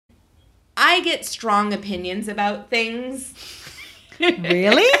I get strong opinions about things.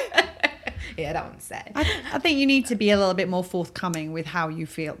 Really? Yeah, don't say. I think you need to be a little bit more forthcoming with how you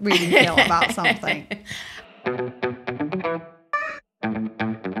really feel about something.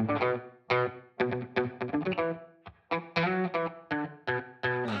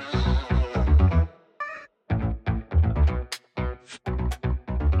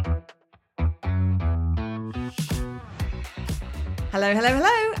 Hello, hello,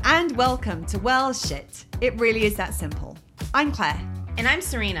 hello, and welcome to Well Shit. It really is that simple. I'm Claire. And I'm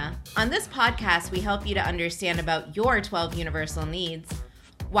Serena. On this podcast, we help you to understand about your 12 universal needs,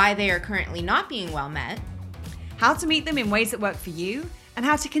 why they are currently not being well met, how to meet them in ways that work for you, and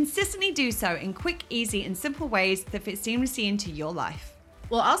how to consistently do so in quick, easy, and simple ways that fit seamlessly into your life.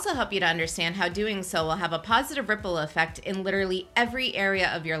 We'll also help you to understand how doing so will have a positive ripple effect in literally every area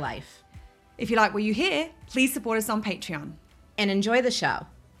of your life. If you like what you hear, please support us on Patreon. And enjoy the show.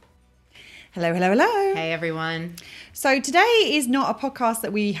 Hello, hello, hello. Hey, everyone. So today is not a podcast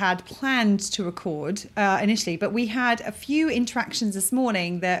that we had planned to record initially, but we had a few interactions this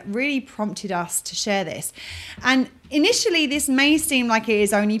morning that really prompted us to share this. And initially, this may seem like it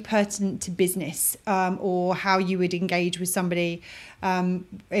is only pertinent to business or how you would engage with somebody in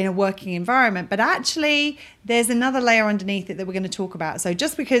a working environment. But actually, there's another layer underneath it that we're going to talk about. So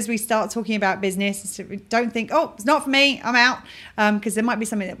just because we start talking about business, don't think, oh, it's not for me, I'm out, because there might be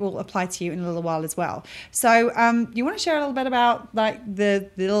something that will apply to you in a little while as well. So you want to share a little bit about like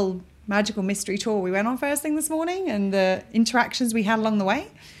the little magical mystery tour we went on first thing this morning and the interactions we had along the way?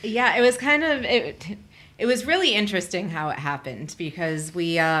 Yeah, it was kind of... It was really interesting how it happened because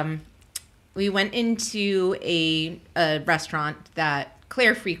we went into a restaurant that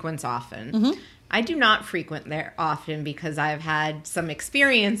Claire frequents often. Mm-hmm. I do not frequent there often because I've had some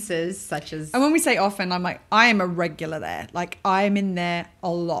experiences such as... And when we say often, I'm like, I am a regular there. Like, I am in there a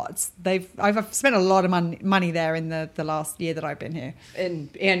lot. I've spent a lot of money there in the last year that I've been here.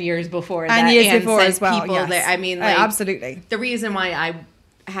 And years before that. And years before as well, people yes. There. I mean, like, absolutely. The reason why I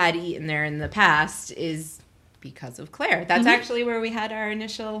had eaten there in the past is because of Claire. That's actually where we had our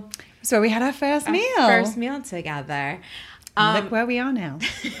initial... So we had our first meal. First meal together. Look where we are now.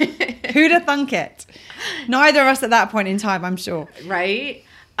 Who'd have thunk it? Neither of us at that point in time, I'm sure. Right?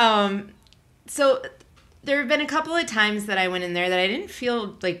 So there have been a couple of times that I went in there that I didn't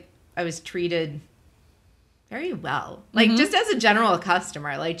feel like I was treated very well. Like, just as a general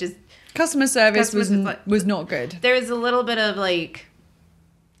customer. Like, just... Customer service was not good. There was a little bit of, like...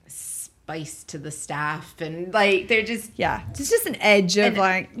 spice to the staff, and like they're just it's just an edge of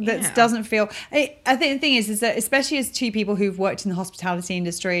that doesn't feel. I think the thing is that especially as two people who've worked in the hospitality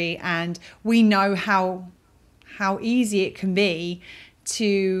industry, and we know how easy it can be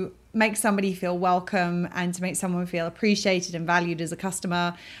to make somebody feel welcome and to make someone feel appreciated and valued as a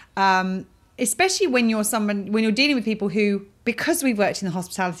customer, especially when you're dealing with people who, because we've worked in the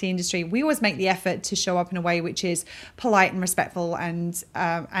hospitality industry, we always make the effort to show up in a way which is polite and respectful and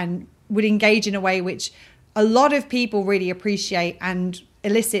would engage in a way which a lot of people really appreciate and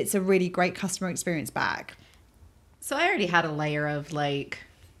elicits a really great customer experience back. So I already had a layer of my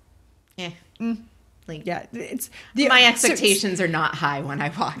expectations are not high when I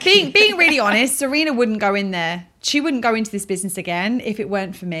walk in. Being really honest, Serena wouldn't go in there. She wouldn't go into this business again if it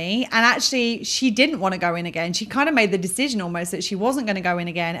weren't for me. And actually, she didn't want to go in again. She kind of made the decision almost that she wasn't going to go in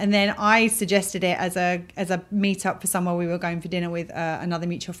again. And then I suggested it as a meetup for somewhere we were going for dinner with another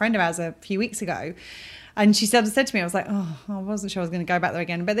mutual friend of ours a few weeks ago. And she said to me, I was like, oh, I wasn't sure I was going to go back there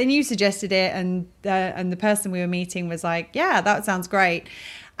again. But then you suggested it, and the person we were meeting was like, yeah, that sounds great.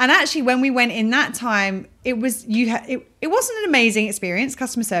 And actually, when we went in that time, it wasn't an amazing experience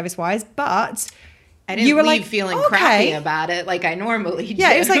customer service wise, but I didn't leave feeling crappy about it like I normally do.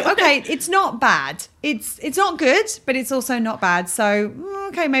 Yeah, it was like, okay, it's not bad. It's not good, but it's also not bad. So,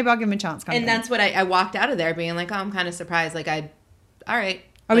 okay, maybe I'll give him a chance. And that's what I walked out of there being like, oh, I'm kind of surprised. Like, all right.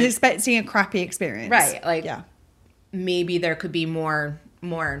 I was expecting a crappy experience. Right. Like, maybe there could be more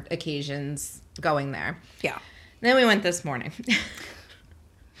occasions going there. Yeah. Then we went this morning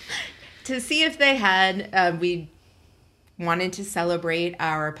to see if they had, we wanted to celebrate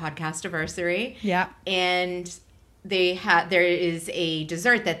our podcast anniversary. Yeah. And there is a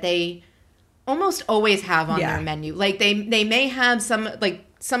dessert that they almost always have on their menu. Like they may have some of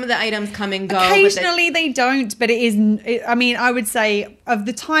the items come and go. Occasionally they don't, but I would say of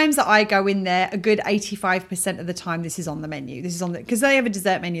the times that I go in there, a good 85% of the time this is on the menu. This is on because they have a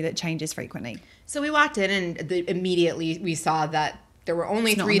dessert menu that changes frequently. So we walked in and immediately we saw that there were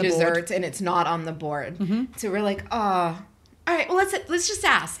only 3 desserts and it's not on the board. Mm-hmm. So we're like, oh, all right, well, let's just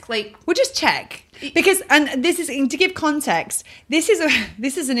ask. Like, we'll just check. Because, and this is to give context, this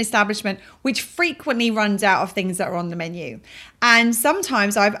is an establishment which frequently runs out of things that are on the menu. And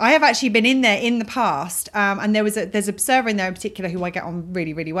sometimes I have actually been in there in the past, and there's a server in there in particular who I get on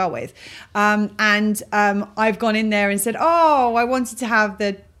really, really well with. I've gone in there and said, oh, I wanted to have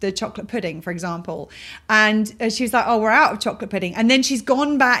the chocolate pudding, for example. And she was like, oh, we're out of chocolate pudding. And then she's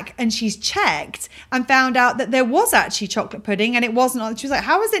gone back and she's checked and found out that there was actually chocolate pudding and it wasn't on. She was like,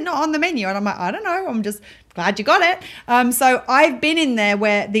 how is it not on the menu? And I'm like, I don't know. I'm just glad you got it. So I've been in there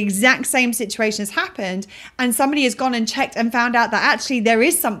where the exact same situation has happened and somebody has gone and checked and found out that actually there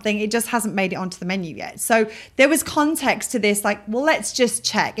is something, it just hasn't made it onto the menu yet. So there was context to this, like, well, let's just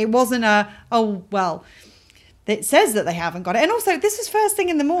check. It wasn't it says that they haven't got it. And also, this was first thing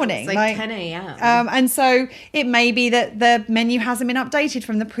in the morning. It's like 10 a.m. And so it may be that the menu hasn't been updated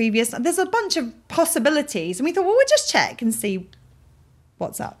from the previous. There's a bunch of possibilities. And we thought, well, we'll just check and see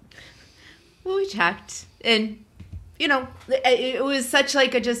what's up. Well, we checked. And, you know, it was such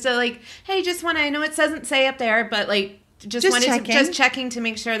like hey, just want to, I know it doesn't say up there, but like, just checking to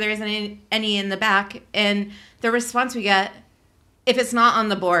make sure there isn't any in the back. And the response we get, if it's not on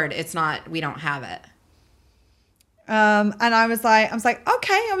the board, we don't have it. And I was like,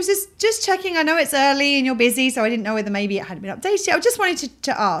 okay, I was just checking. I know it's early and you're busy, so I didn't know whether maybe it hadn't been updated. I just wanted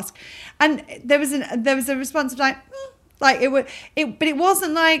to ask. And there was a response of like, but it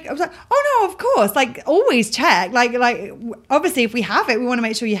wasn't like, I was like, oh no, of course, like always check. Like obviously if we have it, we want to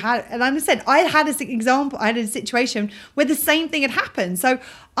make sure you had it. And I said, I had a situation where the same thing had happened. So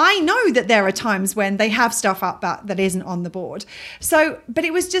I know that there are times when they have stuff up that isn't on the board. So, but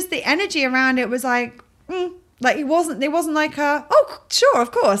it was just the energy around it was like, like there wasn't like oh, sure,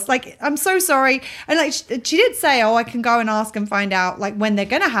 of course. Like, I'm so sorry. And like, she did say, oh, I can go and ask and find out like when they're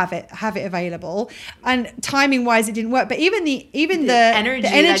going to have it available. And timing wise, it didn't work. But even the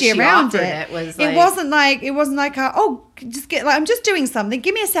energy around it was like, it wasn't like, oh, just get like, I'm just doing something.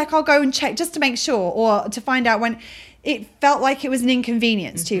 Give me a sec. I'll go and check just to make sure or to find out when. It felt like it was an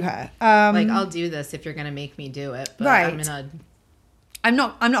inconvenience to her. Like, I'll do this if you're going to make me do it. But right. I'm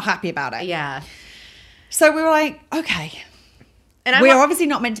not happy about it. Yeah. So we were like, okay. And we're obviously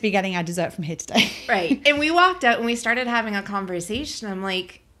not meant to be getting our dessert from here today. Right. And we walked out and we started having a conversation. I'm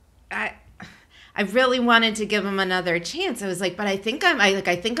like, I really wanted to give them another chance. I was like, but I think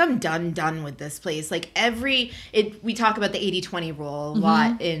I'm done with this place. Like we talk about the 80-20 rule a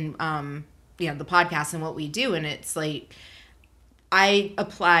lot in the podcast and what we do. And it's like, I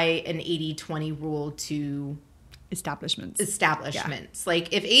apply an 80-20 rule to establishments. Yeah.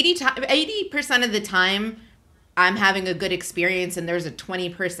 Like if 80% of the time I'm having a good experience and there's a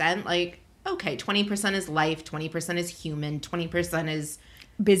 20%, like, okay, 20% is life, 20% is human, 20% is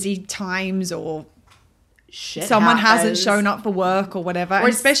busy times or shit someone happens. hasn't shown up for work or whatever, or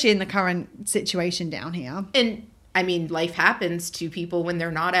especially in the current situation down here. And I mean, life happens to people when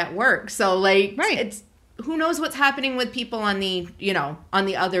they're not at work. So like, right. It's who knows what's happening with people on the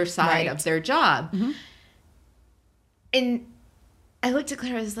other side of their job. Mm-hmm. And I looked at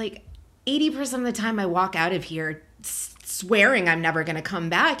Claire, I was like, 80% of the time I walk out of here swearing I'm never going to come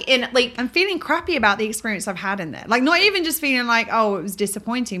back. And like, I'm feeling crappy about the experience I've had in there. Like, not even just feeling like, oh, it was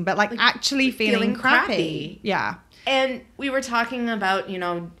disappointing, but like actually feeling crappy. Yeah. And we were talking about,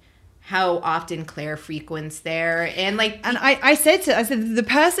 how often Claire frequents there. And like, and I said the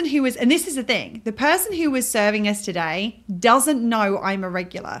person who was, and this is the thing, the person who was serving us today doesn't know I'm a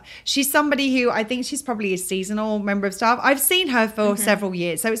regular. She's somebody who I think she's probably a seasonal member of staff. I've seen her for several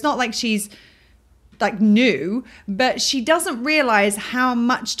years. So it's not like she's like new, but she doesn't realize how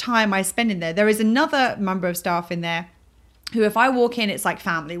much time I spend in there. There is another member of staff in there who, if I walk in, it's like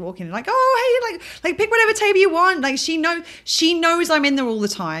family walking in, like, oh, hey, like pick whatever table you want. Like she knows I'm in there all the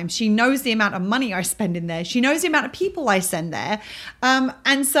time. She knows the amount of money I spend in there. She knows the amount of people I send there. And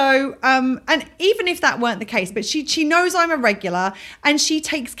even if that weren't the case, but she knows I'm a regular and she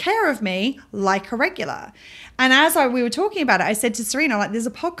takes care of me like a regular. And as we were talking about it, I said to Serena, like, there's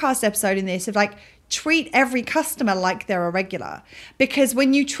a podcast episode in this of like, treat every customer like they're a regular, because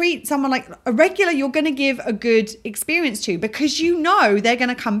when you treat someone like a regular, you're going to give a good experience to, because they're going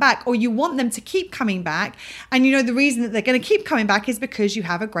to come back, or you want them to keep coming back, and the reason that they're going to keep coming back is because you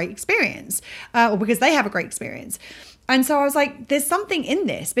have a great experience, or because they have a great experience. And so I was like, there's something in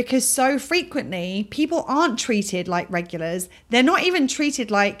this, because so frequently people aren't treated like regulars. They're not even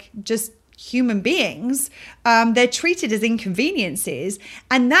treated like just human beings. They're treated as inconveniences,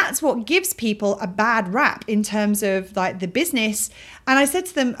 and that's what gives people a bad rap in terms of like the business. And I said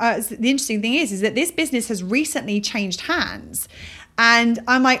to them, the interesting thing is that this business has recently changed hands, and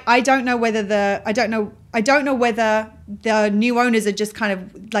I'm like, I don't know whether the new owners are just kind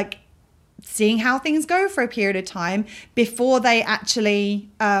of like seeing how things go for a period of time before they actually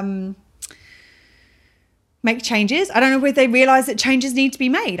make changes. I don't know whether they realize that changes need to be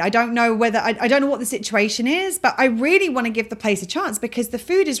made. I don't know whether, I don't know what the situation is, but I really want to give the place a chance because the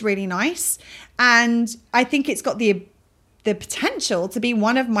food is really nice. And I think it's got the potential to be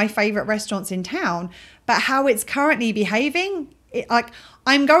one of my favorite restaurants in town. But how it's currently behaving,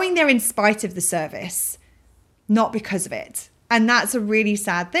 I'm going there in spite of the service, not because of it. And that's a really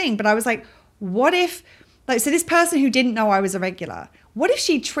sad thing. But I was like, what if, so this person who didn't know I was a regular, what if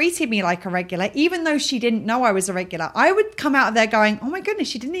she treated me like a regular, even though she didn't know I was a regular? I would come out of there going, oh my goodness,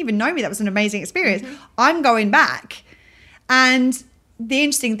 she didn't even know me. That was an amazing experience. Mm-hmm. I'm going back. And the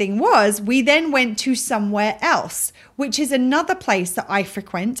interesting thing was we then went to somewhere else, which is another place that I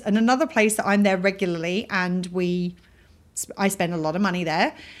frequent and another place that I'm there regularly. And I spend a lot of money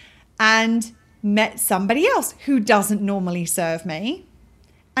there and met somebody else who doesn't normally serve me.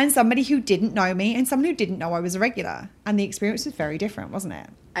 And somebody who didn't know me and someone who didn't know I was a regular. And the experience was very different, wasn't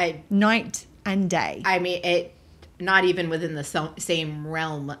it? Night and day. I mean, it not even within the same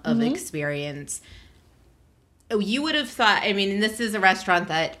realm of experience. You would have thought, I mean, this is a restaurant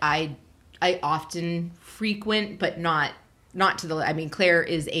that I often frequent, but not to the, I mean, Claire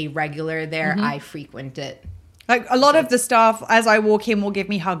is a regular there. I frequent it. Like a lot of the staff, as I walk in, will give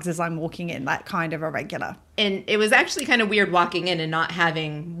me hugs as I'm walking in, that kind of a regular. And it was actually kind of weird walking in and not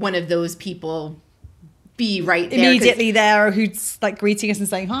having one of those people be right there. Immediately there who's like greeting us and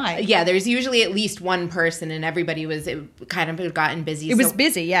saying hi. Yeah, there's usually at least one person and everybody it kind of had gotten busy. It was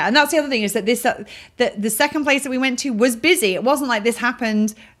busy, yeah. And that's the other thing is that the second place that we went to was busy. It wasn't like this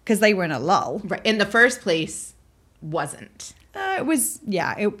happened because they were in a lull. Right. In the first place, wasn't. It was,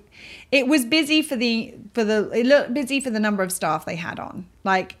 yeah. It was busy it looked busy for the number of staff they had on.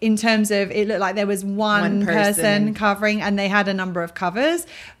 Like in terms of, it looked like there was one person covering and they had a number of covers.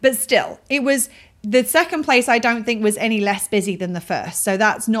 But still, it was, the second place I don't think was any less busy than the first. So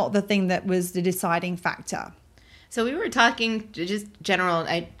that's not the thing that was the deciding factor. So we were talking just general,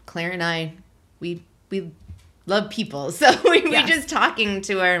 Claire and I, we love people. So we were just talking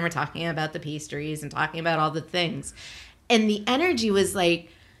to her and we're talking about the pastries and talking about all the things. And the energy was like,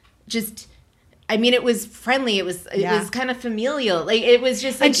 just, I mean, it was friendly. It was kind of familial. Like, it was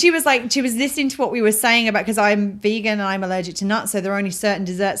just like. And she was listening to what we were saying about, because I'm vegan and I'm allergic to nuts. So there are only certain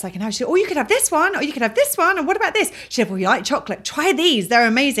desserts I can have. She said, oh, you could have this one, or you could have this one. And what about this? She said, well, you like chocolate? Try these. They're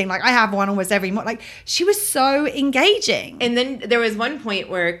amazing. Like, I have one almost every month. Like, she was so engaging. And then there was one point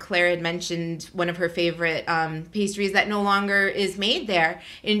where Claire had mentioned one of her favorite pastries that no longer is made there.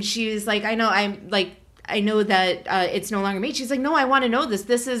 And she was like, I know that it's no longer made. She's like, no, I want to know this.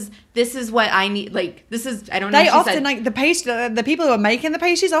 This is what I need. Like, this is, I don't know. They often, like, the people who are making the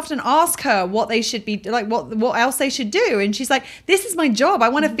pastries often ask her what they should be, like, what else they should do. And she's like, this is my job. I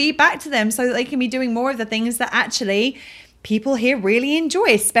want to feed back to them so that they can be doing more of the things that actually people here really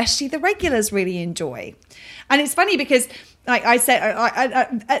enjoy, especially the regulars really enjoy. And it's funny because, like I said,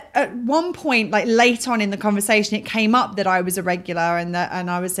 at one point, like late on in the conversation, it came up that I was a regular,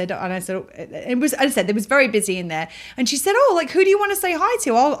 I said it was very busy in there, and she said, oh, like, who do you want to say hi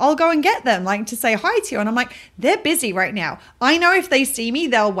to? I'll go and get them, like, to say hi to you. And I'm like, they're busy right now. I know if they see me,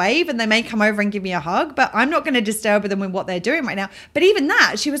 they'll wave and they may come over and give me a hug, but I'm not going to disturb them with what they're doing right now. But even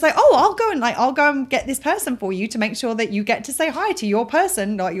that, she was like, oh, I'll go and get this person for you to make sure that you get to say hi to your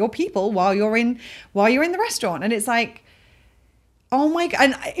person, like your people, while you're in the restaurant. And it's like, oh my God.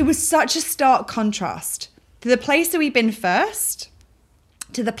 And it was such a stark contrast to the place that we've been first,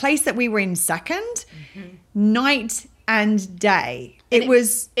 to the place that we were in second, night and day. It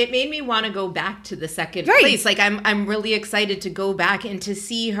made me want to go back to the second place. Like, I'm really excited to go back and to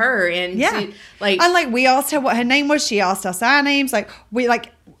see her and to, like, and like, we asked her what her name was. She asked us our names. Like, we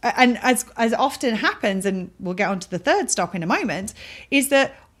like, and as often happens, and we'll get on to the third stop in a moment, is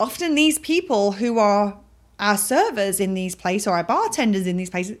that often these people who are our servers in these places or our bartenders in these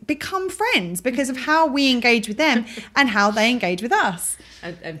places become friends because of how we engage with them and how they engage with us.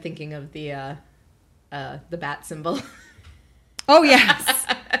 I'm thinking of the bat symbol. Oh yes,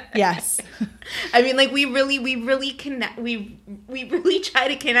 yes. I mean, like, we really connect. We really try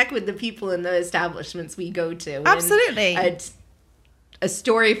to connect with the people in the establishments we go to. Absolutely. And a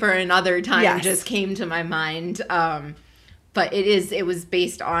story for another time just came to my mind. But it was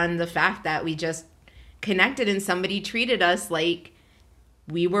based on the fact that we just connected and somebody treated us like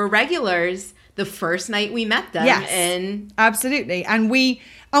we were regulars the first night we met them. Yes, and absolutely. And we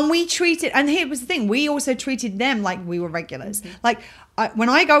And we treated, and here was the thing, we also treated them like we were regulars. Like when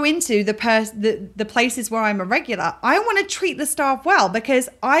I go into the places where I'm a regular, I want to treat the staff well because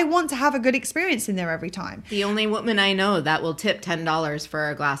I want to have a good experience in there every time. The only woman I know that will tip $10 for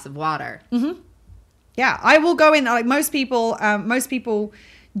a glass of water. Yeah, I will go in, like most people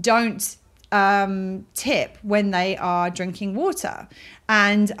don't tip when they are drinking water.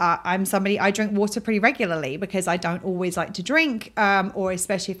 And I'm somebody, I drink water pretty regularly because I don't always like to drink, or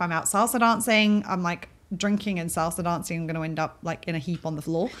especially if I'm out salsa dancing, I'm like drinking and salsa dancing, I'm going to end up like in a heap on the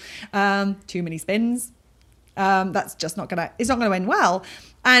floor. Too many spins. That's just it's not going to end well.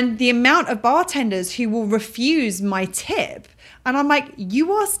 And the amount of bartenders who will refuse my tip, and I'm like,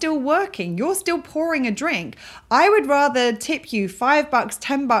 you are still working. You're still pouring a drink. I would rather tip you $5,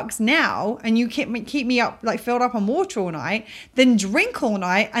 $10 now, and you keep me up, like filled up on water all night, than drink all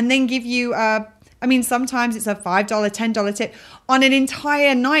night and then give you sometimes it's a $5, $10 tip on an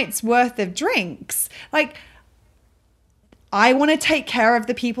entire night's worth of drinks. Like, I want to take care of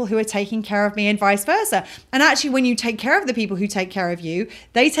the people who are taking care of me and vice versa. And actually, when you take care of the people who take care of you,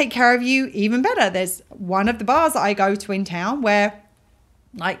 they take care of you even better. There's one of the bars that I go to in town where,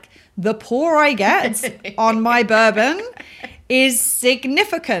 like, the pour I get on my bourbon is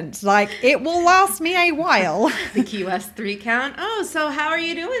significant. Like, it will last me a while. The Key West 3 count. Oh, so how are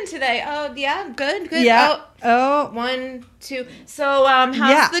you doing today? Oh, yeah, good. Yeah. Oh, 1, 2. So,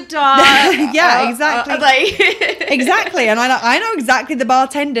 how's the dog? Yeah, exactly. Exactly. And I know exactly the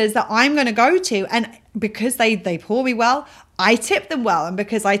bartenders that I'm going to go to. And because they pour me well, I tip them well. And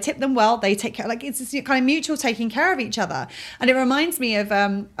because I tip them well, they take care. Like, it's this kind of mutual taking care of each other. And it reminds me of,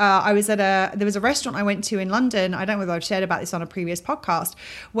 there was a restaurant I went to in London. I don't know whether I've shared about this on a previous podcast,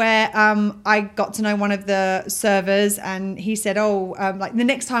 where I got to know one of the servers, and he said, like the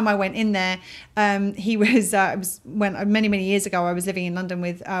next time I went in there, he was, it was when many years ago, I was living in London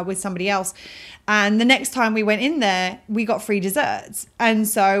with somebody else. And the next time we went in there, we got free desserts. And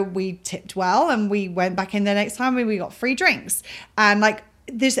so we tipped well, and we went back in the next time and we got free drinks. And like,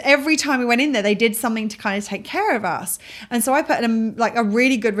 this, every time we went in there, they did something to kind of take care of us. And so I put a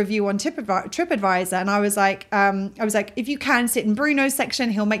really good review on TripAdvisor, and I was like, if you can sit in Bruno's section,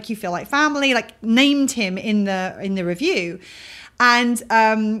 he'll make you feel like family. Like, named him in the review. And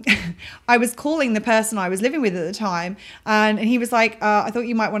I was calling the person I was living with at the time, and he was like, I thought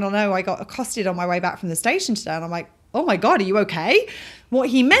you might want to know I got accosted on my way back from the station today. And I'm like, oh my God, are you okay? What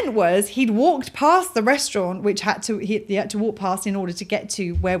he meant was he'd walked past the restaurant, which he had to walk past in order to get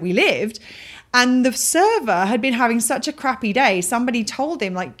to where we lived. And the server had been having such a crappy day. Somebody told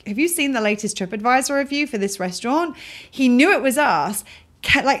him, like, have you seen the latest TripAdvisor review for this restaurant? He knew it was us.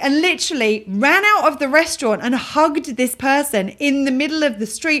 And literally ran out of the restaurant and hugged this person in the middle of the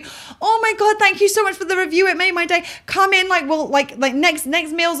street. Oh my God, thank you so much for the review. It made my day. Come in, next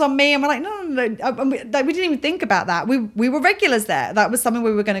meal's on me. And we're like, no. We didn't even think about that. We were regulars there. That was something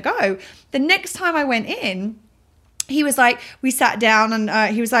we were going to go. The next time I went in, he was like, we sat down,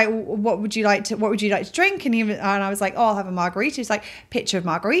 and he was like, what would you like to drink? And I was like, oh, I'll have a margarita. He's like, picture of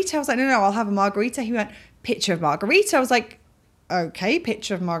margarita. I was like, no, I'll have a margarita. He went, picture of margarita. I was like, okay,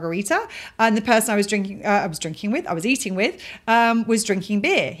 picture of margarita. And the person I was eating with, was drinking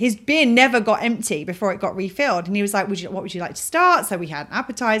beer. His beer never got empty before it got refilled. And he was like, what would you like to start? So we had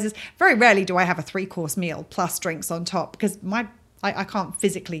appetizers. Very rarely do I have a 3-course meal plus drinks on top, because I can't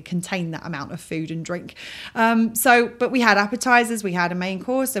physically contain that amount of food and drink. But we had appetizers, we had a main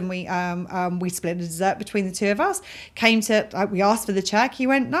course, and we split the dessert between the two of us. We asked for the check. He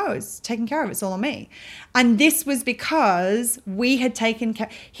went, no, it's taken care of. It's all on me. And this was because we had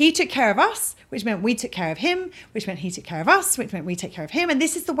he took care of us, which meant we took care of him, which meant he took care of us, which meant we take care of him. And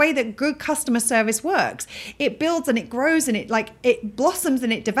this is the way that good customer service works. It builds and it grows, and it blossoms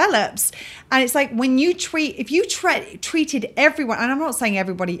and it develops. And it's like, if you treated everyone, and I'm not saying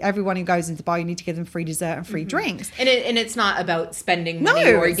everyone who goes into the bar, you need to give them free dessert and free drinks. And it's not about spending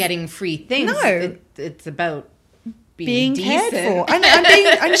money or getting free things. No. It's about being cared for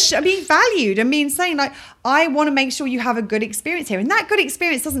and being valued, and being saying, like, I want to make sure you have a good experience here. And that good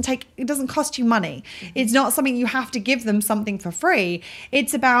experience doesn't cost you money. It's not something you have to give them something for free.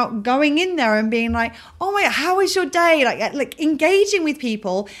 It's about going in there and being like, oh my God, how is your day? Like engaging with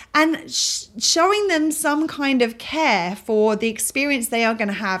people and showing them some kind of care for the experience they are going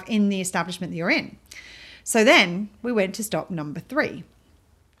to have in the establishment that you're in. So then we went to stop number 3.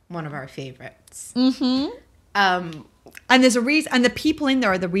 One of our favorites. Mm-hmm. And there's a reason, and the people in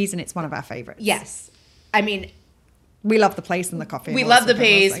there are the reason it's one of our favorites. Yes. I mean, we love the place and the coffee. We love the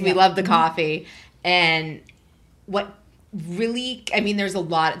place. We love the coffee. And what really, I mean, there's a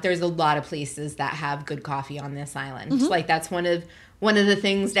lot of places that have good coffee on this island. Mm-hmm. Like, that's one of one of the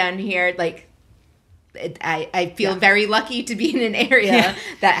things down here, like, I feel very lucky to be in an area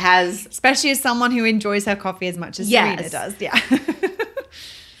that has... Especially as someone who enjoys her coffee as much as Serena does. Yeah.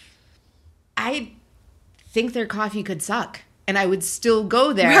 I think their coffee could suck. And I would still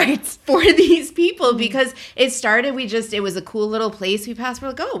go there for these people because it was a cool little place we passed. We're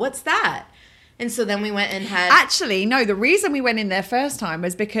like, oh, what's that? And so then we went and had... Actually, no, the reason we went in there first time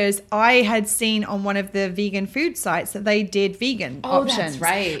was because I had seen on one of the vegan food sites that they did vegan options. That's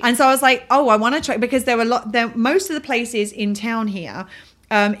right. And so I was like, oh, I want to try, because most of the places in town here,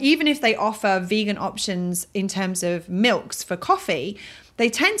 even if they offer vegan options in terms of milks for coffee, they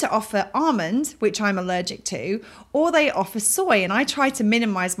tend to offer almond, which I'm allergic to, or they offer soy. And I try to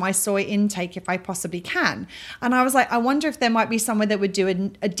minimize my soy intake if I possibly can. And I was like, I wonder if there might be somewhere that would do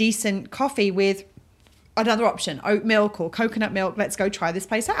a decent coffee with another option, oat milk or coconut milk. Let's go try this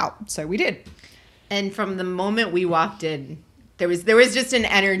place out. So we did. And from the moment we walked in, there was just an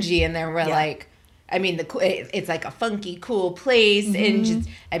energy in there. We're like, I mean, it's like a funky, cool place, and just,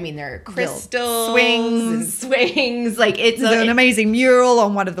 I mean, there are crystals, swings. Like there's an amazing mural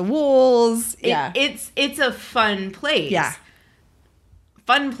on one of the walls. It's a fun place. Yeah,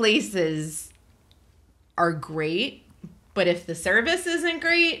 fun places are great, but if the service isn't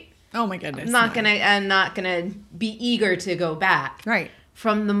great, oh my goodness, I'm not gonna be eager to go back. Right.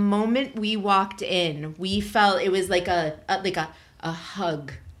 From the moment we walked in, we felt it was like a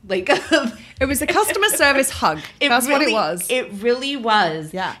hug. Like it was a customer service hug. That's what it was. It really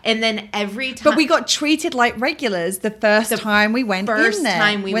was. Yeah. And then every time, but we got treated like regulars the first time we went in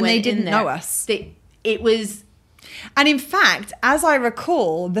there. When they didn't know us. It was. And in fact, as I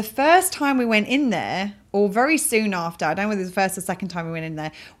recall, the first time we went in there, or very soon after, I don't know whether it was the first or second time we went in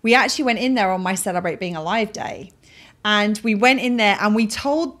there, we actually went in there on my Celebrate Being Alive day. And we went in there and we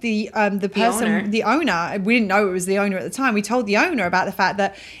told the owner, we didn't know it was the owner at the time. We told the owner about the fact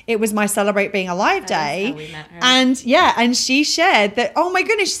that it was my Celebrate Being Alive day. That's how we met her. And she shared that, oh my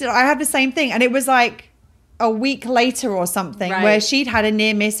goodness, she said, I have the same thing. And it was like a week later or something where she'd had a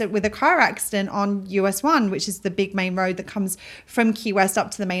near miss with a car accident on US 1, which is the big main road that comes from Key West up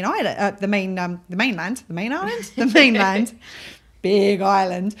to the main island, the mainland. Big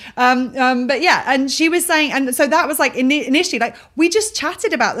island. But yeah, and she was saying, and so that was like initially, like we just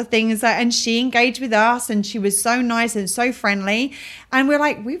chatted about the things and she engaged with us and she was so nice and so friendly. And we're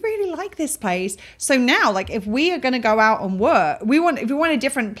like, we really like this place. So now, like if we are going to go out and work, if we want a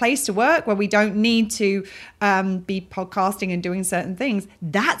different place to work where we don't need to be podcasting and doing certain things,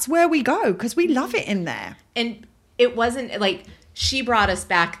 that's where we go because we love it in there. And it wasn't like, she brought us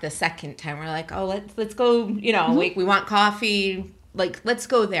back the second time. We're like, oh, let's go, we want coffee. Like, let's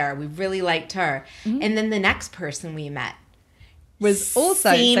go there. We really liked her. Mm-hmm. And then the next person we met was also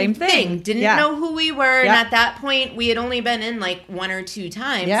same thing. Didn't know who we were. And at that point, we had only been in like one or two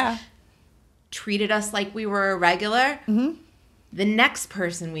times. Yeah. Treated us like we were a regular. Mm-hmm. The next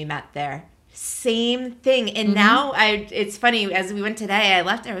person we met there, same thing. And now it's funny, as we went today, I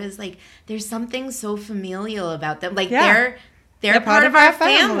left there, I was like, there's something so familial about them. Like they're part of our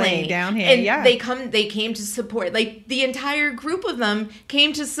family down here. And they came to support, like the entire group of them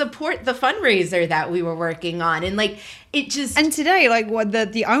came to support the fundraiser that we were working on. And like, it just... And today, like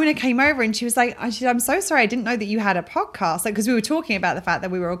the owner came over and she was like, I'm so sorry. I didn't know that you had a podcast. Like, cause we were talking about the fact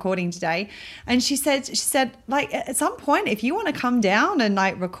that we were recording today. And she said, like at some point, if you want to come down and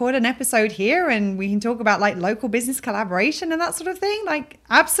like record an episode here and we can talk about like local business collaboration and that sort of thing, like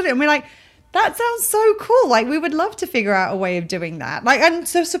absolutely. And we're like, that sounds so cool. Like we would love to figure out a way of doing that. Like, and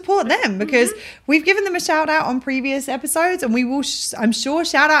so support them because we've given them a shout out on previous episodes and we will, I'm sure,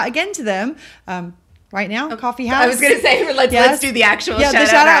 shout out again to them. Right now, Coffee House. I was going to say, let's do the actual shout the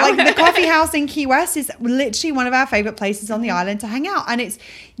shout out. Like the Coffee House in Key West is literally one of our favorite places on the island to hang out. And it's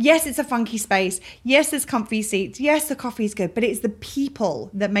a funky space. Yes, there's comfy seats. Yes, the coffee's good, but it's the people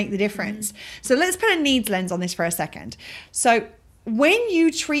that make the difference. So let's put a needs lens on this for a second. So when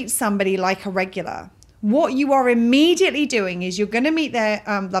you treat somebody like a regular, what you are immediately doing is you're going to meet their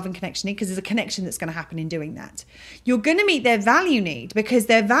love and connection need because there's a connection that's going to happen in doing that. You're going to meet their value need because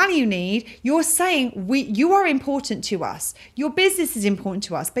their value need, you're saying you are important to us. Your business is important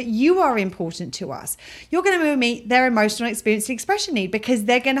to us, but you are important to us. You're going to meet their emotional experience and expression need because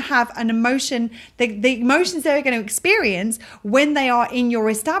they're going to have an emotion. The emotions they're going to experience when they are in your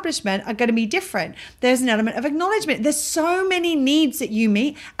establishment are going to be different. There's an element of acknowledgement. There's so many needs that you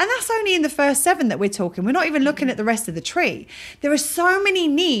meet, and that's only in the first 7 that we're talking. We're not even looking at the rest of the tree. There are so many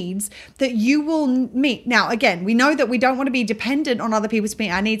needs that you will meet. Now, again, we know that we don't want to be dependent on other people to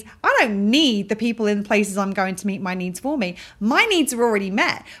meet our needs. I don't need the people in the places I'm going to meet my needs for me. My needs are already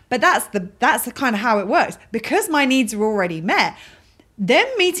met, but that's the kind of how it works. Because my needs are already met, them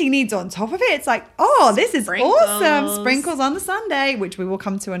meeting needs on top of it, it's like, oh, this is awesome. Sprinkles on the sundae, which we will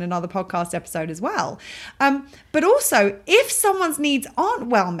come to in another podcast episode as well. But also, if someone's needs aren't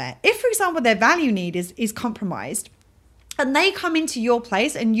well met, if, for example, their value need is compromised, and they come into your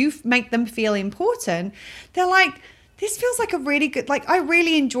place and you make them feel important, they're like, this feels like a really good, like, I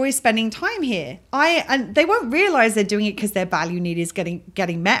really enjoy spending time here. And they won't realize they're doing it because their value need is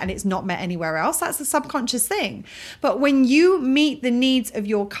getting met and it's not met anywhere else. That's a subconscious thing. But when you meet the needs of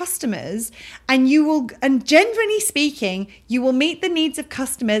your customers, and generally speaking, you will meet the needs of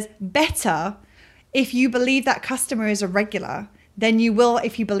customers better if you believe that customer is a regular than you will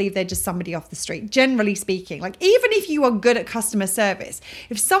if you believe they're just somebody off the street, generally speaking. Like, even if you are good at customer service,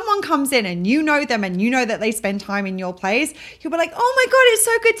 if someone comes in and you know them and you know that they spend time in your place, you'll be like, oh my God, it's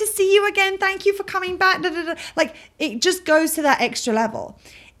so good to see you again. Thank you for coming back. Da, da, da. Like, it just goes to that extra level.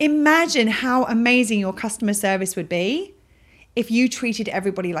 Imagine how amazing your customer service would be if you treated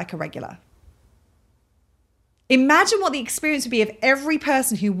everybody like a regular. Imagine what the experience would be of every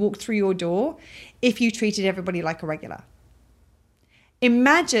person who walked through your door if you treated everybody like a regular.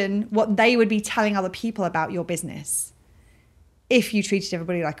 Imagine what they would be telling other people about your business if you treated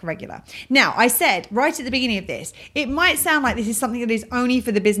everybody like a regular. Now, I said right at the beginning of this, it might sound like this is something that is only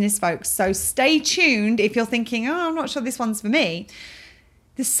for the business folks. So stay tuned if you're thinking, oh, I'm not sure this one's for me.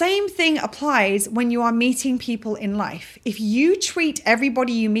 The same thing applies when you are meeting people in life. If you treat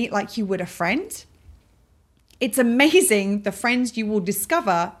everybody you meet like you would a friend, it's amazing the friends you will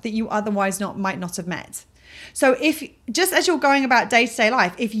discover that you otherwise might not have met. So if, just as you're going about day-to-day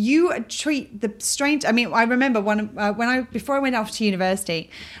life, if you treat the strange, I mean, I remember before I went off to university,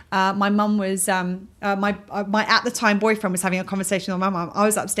 my mum was, my at the time boyfriend was having a conversation with my mum. I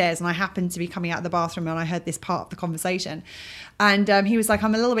was upstairs and I happened to be coming out of the bathroom and I heard this part of the conversation. And he was like,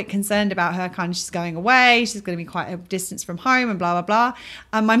 I'm a little bit concerned about her, kind of, she's going away, she's going to be quite a distance from home and blah, blah, blah.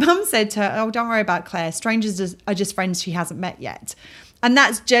 And my mum said to her, oh, don't worry about Claire, strangers are just friends she hasn't met yet. And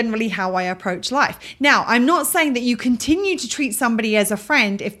that's generally how I approach life. Now, I'm not saying that you continue to treat somebody as a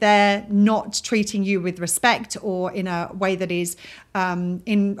friend if they're not treating you with respect or in a way that is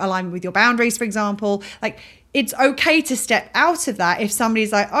in alignment with your boundaries, for example. Like, it's okay to step out of that if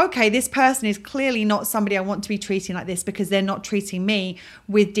somebody's like, okay, this person is clearly not somebody I want to be treating like this because they're not treating me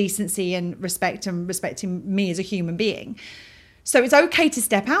with decency and respect and respecting me as a human being. So it's okay to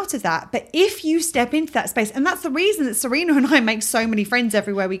step out of that. But if you step into that space, and that's the reason that Serena and I make so many friends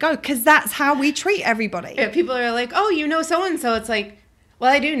everywhere we go, because that's how we treat everybody. Yeah, people are like, oh, you know so-and-so. It's like,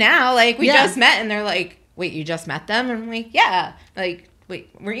 well, I do now. Like, we just met. And they're like, wait, you just met them? And I'm like, yeah. Like,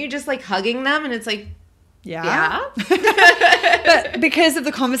 wait, weren't you just like hugging them? And it's like, yeah. But because of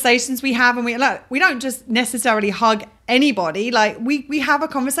the conversations we have, and we don't just necessarily hug anybody. Like, we have a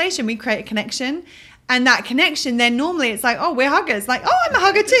conversation, we create a connection. And that connection, then normally it's like, oh, we're huggers. Like, oh, I'm a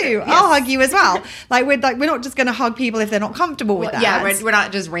hugger too. Yes. I'll hug you as well. We're not just going to hug people if they're not comfortable with that. Yeah, we're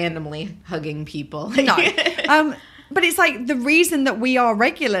not just randomly hugging people. No. But it's like the reason that we are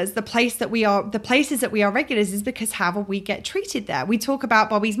regulars, the places that we are regulars is because how we get treated there. We talk about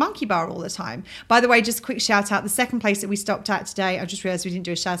Bobby's Monkey Bar all the time. By the way, just a quick shout out. The second place that we stopped at today, I just realized we didn't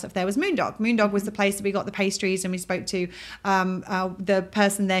do a shout out there, was Moondog. Moondog was the place that we got the pastries, and we spoke to the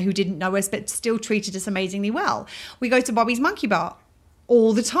person there who didn't know us but still treated us amazingly well. We go to Bobby's Monkey Bar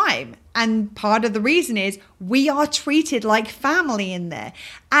all the time. And part of the reason is we are treated like family in there.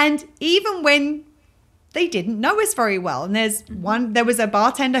 And even when they didn't know us very well. And there was a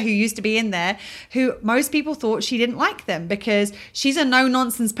bartender who used to be in there who most people thought she didn't like them because she's a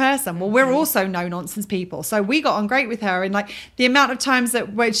no-nonsense person. Well, we're also no-nonsense people. So we got on great with her. And like the amount of times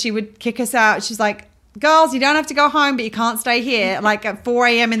that when she would kick us out, she's like, girls, you don't have to go home, but you can't stay here like at 4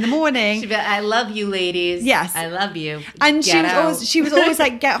 a.m. in the morning. She'd be like, I love you, ladies. Yes. I love you. And she was always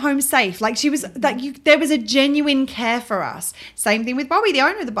like, get home safe. Like she was like, there was a genuine care for us. Same thing with Bobby, the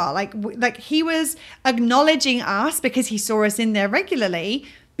owner of the bar. Like he was acknowledging us because he saw us in there regularly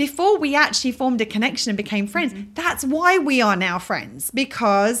before we actually formed a connection and became friends. Mm-hmm. That's why we are now friends,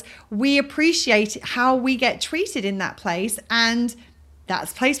 because we appreciate how we get treated in that place, and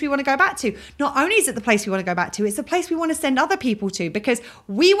that's the place we want to go back to. Not only is it the place we want to go back to, it's the place we want to send other people to, because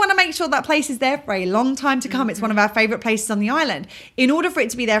we want to make sure that place is there for a long time to come. It's one of our favorite places on the island. In order for it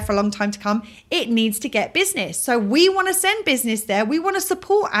to be there for a long time to come, it needs to get business. So we want to send business there. We want to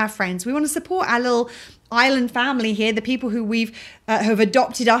support our friends. We want to support our little island family here, the people who have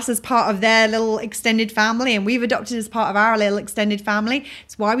adopted us as part of their little extended family, and we've adopted as part of our little extended family.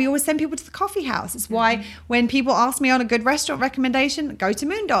 It's why we always send people to the coffee house. It's why when people ask me on a good restaurant recommendation, go to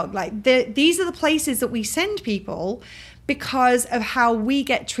Moondog. Like these are the places that we send people because of how we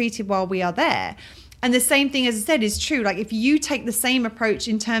get treated while we are there. And the same thing, as I said, is true. Like if you take the same approach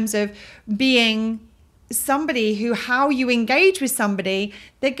in terms of being somebody who, how you engage with somebody,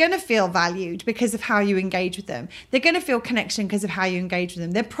 they're going to feel valued because of how you engage with them. They're going to feel connection because of how you engage with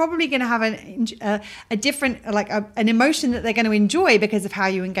them. They're probably going to have a different, like an emotion that they're going to enjoy because of how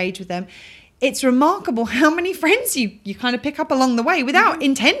you engage with them. It's remarkable how many friends you kind of pick up along the way without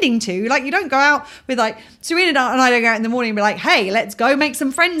intending to. Like you don't go out with like Serena and I don't go out in the morning and be like, hey, let's go make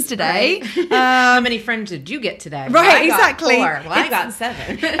some friends today. Right. How many friends did you get today? Right, well, exactly. Got 4. Well, I got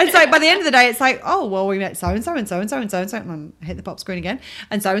 7. It's like by the end of the day, it's like, oh, well, we met so-and-so and so-and-so and so-and-so. And hit the pop screen again.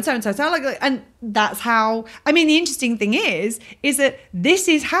 And so-and-so and so-and-so. Like, and that's how, I mean, the interesting thing is that this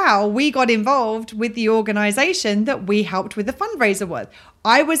is how we got involved with the organization that we helped with the fundraiser with.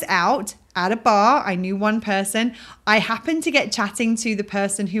 I was out at a bar. I knew one person. I happened to get chatting to the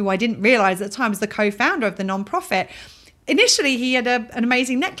person who I didn't realize at the time was the co-founder of the nonprofit. Initially, he had an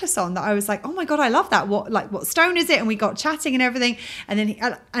amazing necklace on that I was like, oh my God, I love that. What stone is it? And we got chatting and everything. And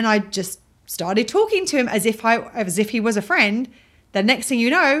then I just started talking to him as if he was a friend. The next thing you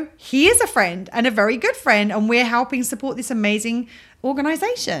know, he is a friend and a very good friend. And we're helping support this amazing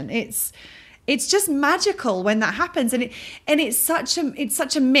organization. It's just magical when that happens. And it's such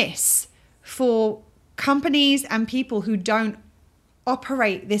a miss for companies and people who don't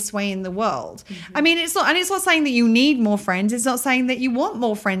operate this way in the world. Mm-hmm. I mean, it's not saying that you need more friends. It's not saying that you want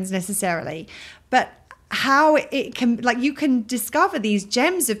more friends necessarily, but how it can, like, you can discover these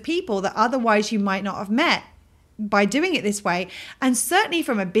gems of people that otherwise you might not have met by doing it this way. And certainly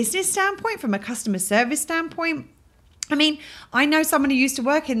from a business standpoint, from a customer service standpoint, I mean, I know someone who used to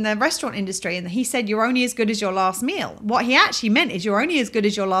work in the restaurant industry and he said, you're only as good as your last meal. What he actually meant is you're only as good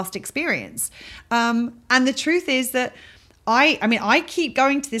as your last experience. And the truth is that I keep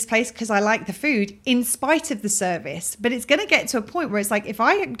going to this place because I like the food in spite of the service, but it's going to get to a point where it's like, if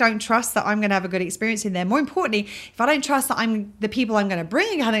I don't trust that I'm going to have a good experience in there, more importantly, if I don't trust that the people I'm going to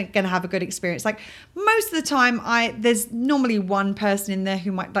bring are going to have a good experience, like most of the time there's normally one person in there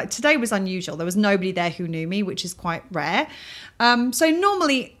who might, like today was unusual. There was nobody there who knew me, which is quite rare. So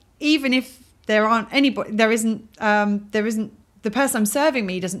normally, even if there isn't the person I'm serving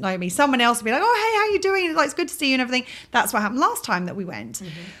me doesn't know me, someone else will be like, oh, hey, how you doing? Like, it's good to see you and everything. That's what happened last time that we went.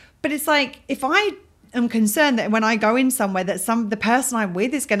 Mm-hmm. But it's like, if I am concerned that when I go in somewhere that the person I'm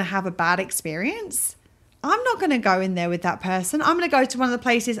with is going to have a bad experience, I'm not going to go in there with that person. I'm going to go to one of the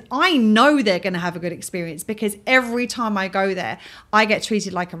places I know they're going to have a good experience, because every time I go there, I get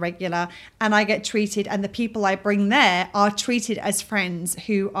treated like a regular, and and the people I bring there are treated as friends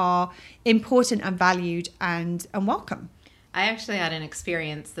who are important and valued and welcome. I actually had an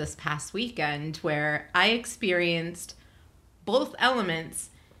experience this past weekend where I experienced both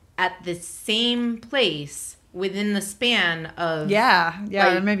elements at the same place within the span of I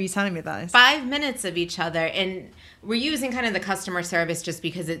remember you telling me that 5 minutes of each other. And we're using kind of the customer service just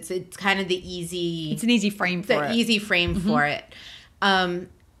because it's kind of the easy, it's an easy frame for it. Easy frame mm-hmm. for it.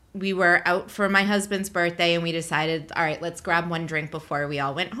 We were out for my husband's birthday and we decided, all right, let's grab one drink before we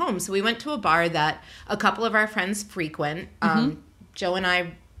all went home. So we went to a bar that a couple of our friends frequent. Mm-hmm. Joe and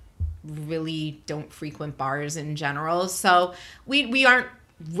I really don't frequent bars in general. So we aren't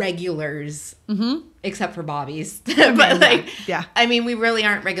regulars, mm-hmm. except for Bobby's. But I mean, we really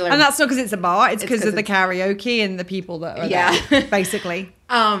aren't regular. And that's not because it's a bar. It's because of the karaoke and the people that are there, basically.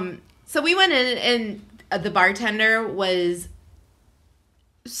 So we went in and the bartender was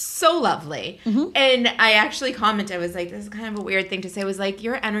so lovely. Mm-hmm. And I actually commented, I was like, this is kind of a weird thing to say. I was like,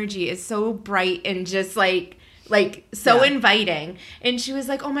 your energy is so bright and just like so inviting. And she was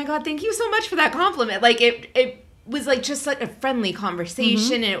like, oh my God, thank you so much for that compliment. Like it was like just like a friendly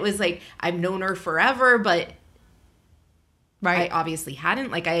conversation. Mm-hmm. And it was like, I've known her forever, but I obviously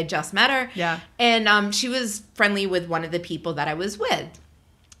hadn't. Like I had just met her. Yeah. And she was friendly with one of the people that I was with.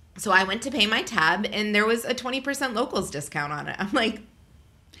 So I went to pay my tab and there was a 20% locals discount on it. I'm like,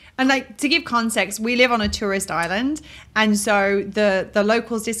 and like, to give context, we live on a tourist island, and so the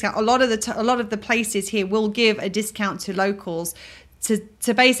locals discount, a lot of the places here will give a discount to locals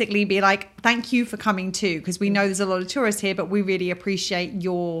to basically be like, thank you for coming too, because we know there's a lot of tourists here, but we really appreciate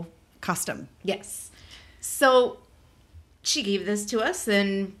your custom. Yes. So she gave this to us,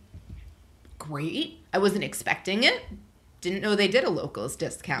 and great. I wasn't expecting it. Didn't know they did a locals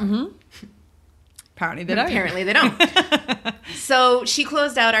discount. Mm-hmm. Apparently they don't. So she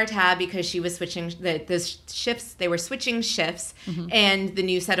closed out our tab because she was switching the shifts. They were switching shifts, mm-hmm. and the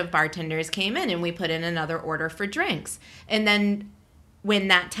new set of bartenders came in, and we put in another order for drinks. And then when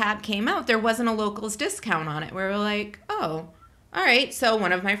that tab came out, there wasn't a locals discount on it. We were like, oh, all right. So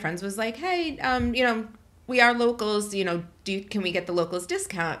one of my friends was like, hey, we are locals. Can we get the locals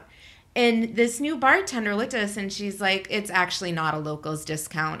discount? And this new bartender looked at us and she's like, it's actually not a locals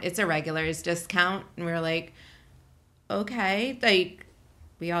discount. It's a regulars discount. And we were like, okay. Like,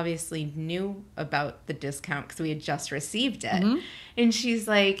 we obviously knew about the discount because we had just received it. Mm-hmm. And she's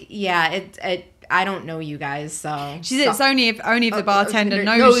like, yeah, I don't know you guys, so. She said it's only if the bartender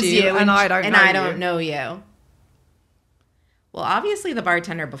knows you and I don't know you. And I don't know you. Well, obviously the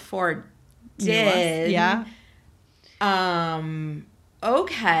bartender before did. Yeah.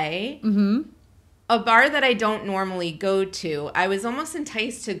 Okay. Mm-hmm. A bar that I don't normally go to, I was almost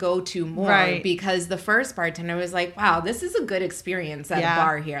enticed to go to more because the first bartender was like, wow, this is a good experience at a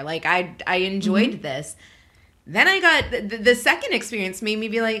bar here. Like, I enjoyed this. Then I got, the second experience made me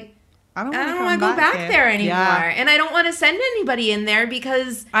be like, I don't want to go back there anymore. Yeah. And I don't want to send anybody in there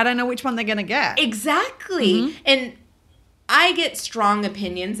because I don't know which one they're going to get. Exactly. Mm-hmm. And I get strong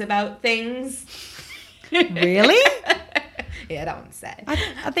opinions about things. Really? Yeah, don't say.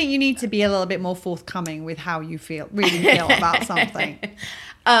 I think you need to be a little bit more forthcoming with how you really feel about something.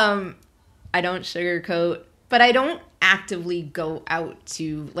 I don't sugarcoat, but I don't actively go out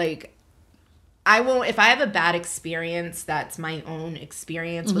to, like, I won't, if I have a bad experience, that's my own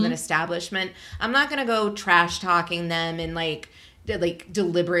experience with an establishment, I'm not going to go trash talking them and like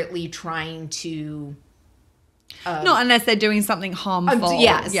deliberately trying to. Not unless they're doing something harmful.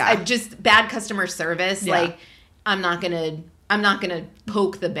 Yes. Yeah. Just bad customer service. Yeah. Like, I'm not going to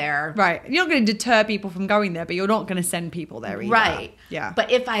poke the bear. Right. You're not going to deter people from going there, but you're not going to send people there either. Right. Yeah.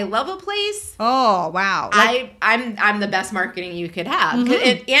 But if I love a place, oh wow, I'm the best marketing you could have,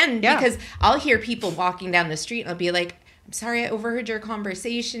 because I'll hear people walking down the street and I'll be like, I'm sorry, I overheard your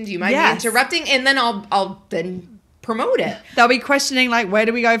conversation. Do you mind me interrupting? And then I'll then promote it. They'll be questioning, like, where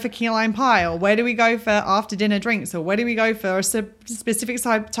do we go for key lime pie, or where do we go for after dinner drinks, or where do we go for a specific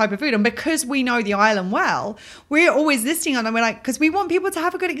type of food? And because we know the island well, we're always listing on them. We're like, because we want people to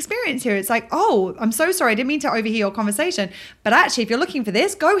have a good experience here. It's like, oh, I'm so sorry, I didn't mean to overhear your conversation, but actually, if you're looking for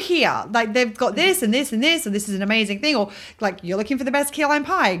this, go here. Like, they've got this and this and this, and this is an amazing thing. Or like, you're looking for the best key lime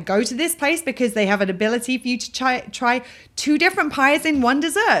pie, go to this place because they have an ability for you to try 2 different pies in one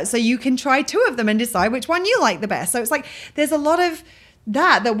dessert, so you can try 2 of them and decide which one you like the best. So it's like there's a lot of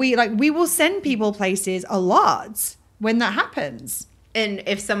that we will send people places a lot when that happens. And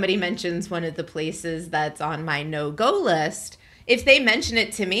if somebody mentions one of the places that's on my no-go list, if they mention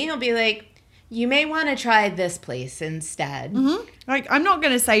it to me, I'll be like, you may want to try this place instead. Mm-hmm. Like, I'm not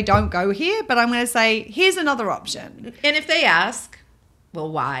going to say don't go here, but I'm going to say here's another option. And if they ask,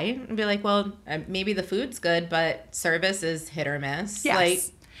 well, why? I'll be like, well, maybe the food's good, but service is hit or miss. Yes.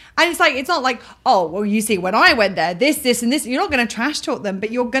 Like, and it's like, it's not like, oh, well, you see, when I went there, this, and this. You're not going to trash talk them, but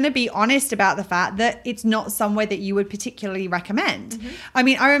you're going to be honest about the fact that it's not somewhere that you would particularly recommend. Mm-hmm. I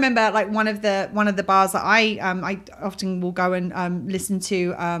mean, I remember like one of the bars that I often will go and listen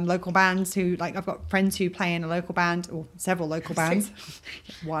to local bands who, like, I've got friends who play in a local band, or several local bands.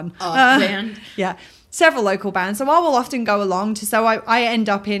 One. Band. Yeah. Several local bands, so I will often go along to, so I end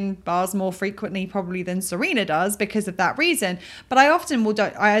up in bars more frequently probably than Serena does because of that reason. But I often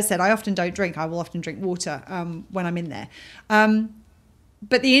I often don't drink. I will often drink water when I'm in there.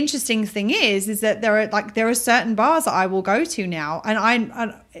 But the interesting thing is that there are certain bars that I will go to now, and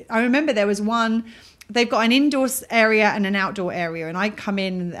I remember there was one. They've got an indoor area and an outdoor area, and I come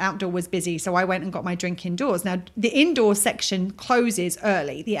in and the outdoor was busy, so I went and got my drink indoors. Now, the indoor section closes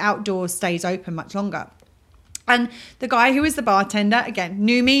early. The outdoor stays open much longer. And the guy who was the bartender, again,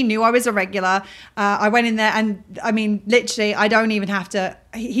 knew me, knew I was a regular. I went in there and, I mean, literally, I don't even have to,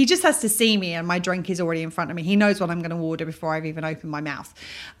 he just has to see me and my drink is already in front of me. He knows what I'm going to order before I've even opened my mouth.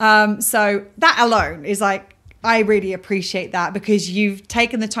 So that alone is like, I really appreciate that, because you've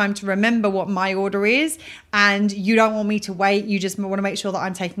taken the time to remember what my order is and you don't want me to wait. You just want to make sure that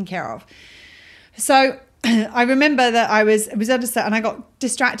I'm taken care of. So I remember that I was at a set and I got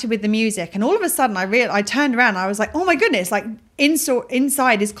distracted with the music, and all of a sudden I turned around and I was like, oh my goodness, like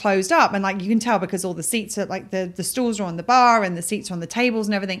inside is closed up, and like you can tell because all the seats are like the stools are on the bar and the seats are on the tables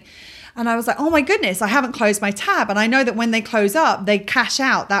and everything. And I was like, oh my goodness, I haven't closed my tab. And I know that when they close up, they cash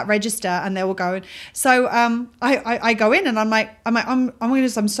out that register and they will go in. So I go in and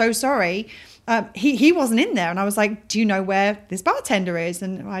I'm so sorry. He wasn't in there. And I was like, do you know where this bartender is?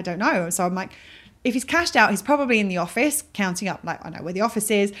 And I don't know. So I'm like, if he's cashed out, he's probably in the office counting up. Like, I know where the office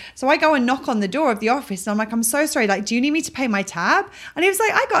is. So I go and knock on the door of the office and I'm like, I'm so sorry. Like, do you need me to pay my tab? And he was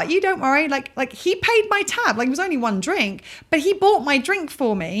like, I got you. Don't worry. Like he paid my tab. Like, it was only one drink, but he bought my drink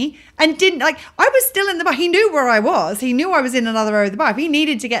for me and didn't, like, I was still in the bar. He knew where I was. He knew I was in another area of the bar. If he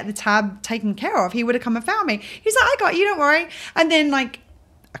needed to get the tab taken care of, he would have come and found me. He's like, I got you. Don't worry. And then like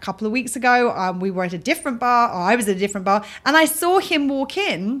a couple of weeks ago, we were at a different bar, or I was at a different bar, and I saw him walk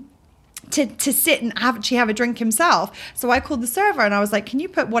in. to sit and actually have a drink himself. So I called the server and I was like, can you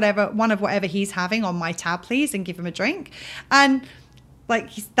put one of whatever he's having on my tab, please, and give him a drink? And like,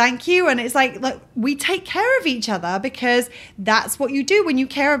 thank you. And it's like, look, we take care of each other because that's what you do when you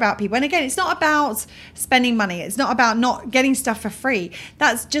care about people. And again, it's not about spending money. It's not about not getting stuff for free.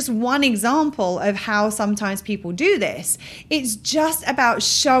 That's just one example of how sometimes people do this. It's just about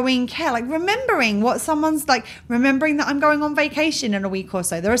showing care, like remembering what someone's like, remembering that I'm going on vacation in a week or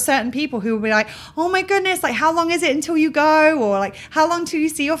so. There are certain people who will be like, oh my goodness, like how long is it until you go? Or like, how long till you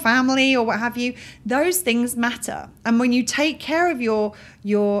see your family or what have you? Those things matter. And when you take care of your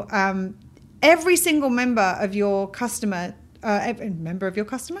every single member of your customer,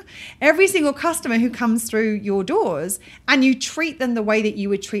 every single customer who comes through your doors, and you treat them the way that you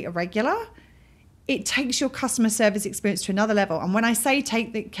would treat a regular, it takes your customer service experience to another level. And when I say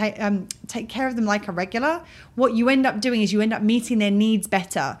take care of them like a regular, what you end up doing is you end up meeting their needs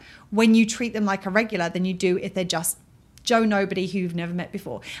better when you treat them like a regular than you do if they're just Joe Nobody who you've never met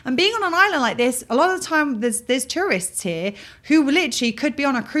before. And being on an island like this, a lot of the time there's tourists here who literally could be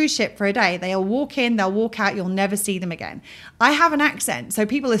on a cruise ship for a day. They'll walk in, they'll walk out, you'll never see them again. I have an accent, so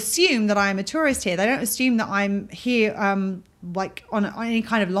people assume that I'm a tourist here. They don't assume that I'm here like on any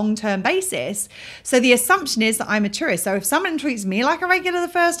kind of long-term basis. So the assumption is that I'm a tourist. So if someone treats me like a regular the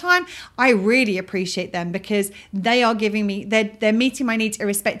first time, I really appreciate them because they are giving me, they're meeting my needs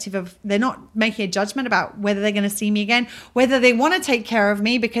irrespective of, they're not making a judgment about whether they're going to see me again, whether they want to take care of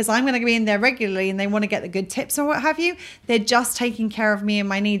me because I'm going to be in there regularly and they want to get the good tips or what have you. They're just taking care of me and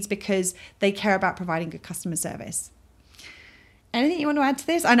my needs because they care about providing good customer service. Anything you want to add to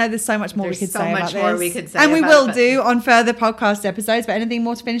this? I know there's so much more we could say about this. There's so much more we could say and we will do on further podcast episodes, but anything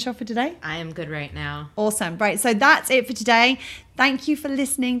more to finish off for today? I am good right now. Awesome. Right. So that's it for today. Thank you for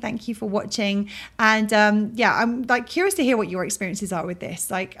listening. Thank you for watching. And I'm like curious to hear what your experiences are with this.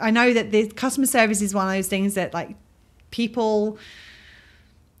 Like, I know that the customer service is one of those things that like people...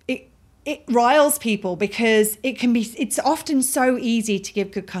 It riles people because it's often so easy to give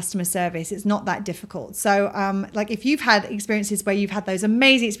good customer service. It's not that difficult. So like if you've had experiences where you've had those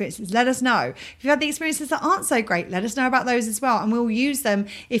amazing experiences, let us know. If you've had the experiences that aren't so great, let us know about those as well. And we'll use them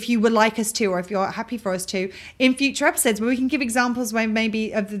if you would like us to, or if you're happy for us to, in future episodes where we can give examples where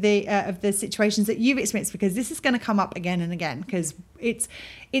maybe of the situations that you've experienced, because this is going to come up again and again because it's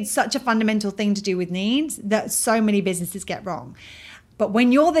such a fundamental thing to do with needs that so many businesses get wrong. But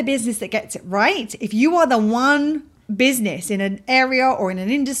when you're the business that gets it right, if you are the one business in an area or in an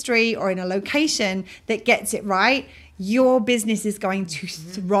industry or in a location that gets it right, your business is going to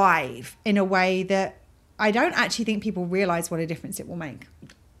thrive in a way that I don't actually think people realize what a difference it will make.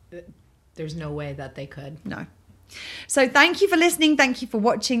 There's no way that they could. No. So thank you for listening. Thank you for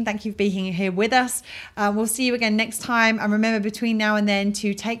watching. Thank you for being here with us. We'll see you again next time. And remember between now and then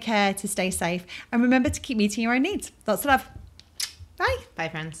to take care, to stay safe, and remember to keep meeting your own needs. Lots of love. Bye. Bye,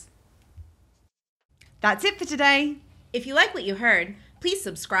 friends. That's it for today. If you like what you heard, please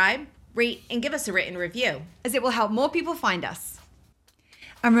subscribe, rate, and give us a written review, as it will help more people find us.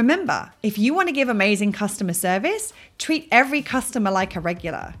 And remember, if you want to give amazing customer service, treat every customer like a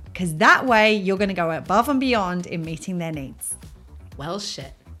regular, because that way you're going to go above and beyond in meeting their needs. Well,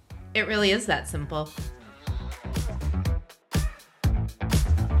 shit. It really is that simple.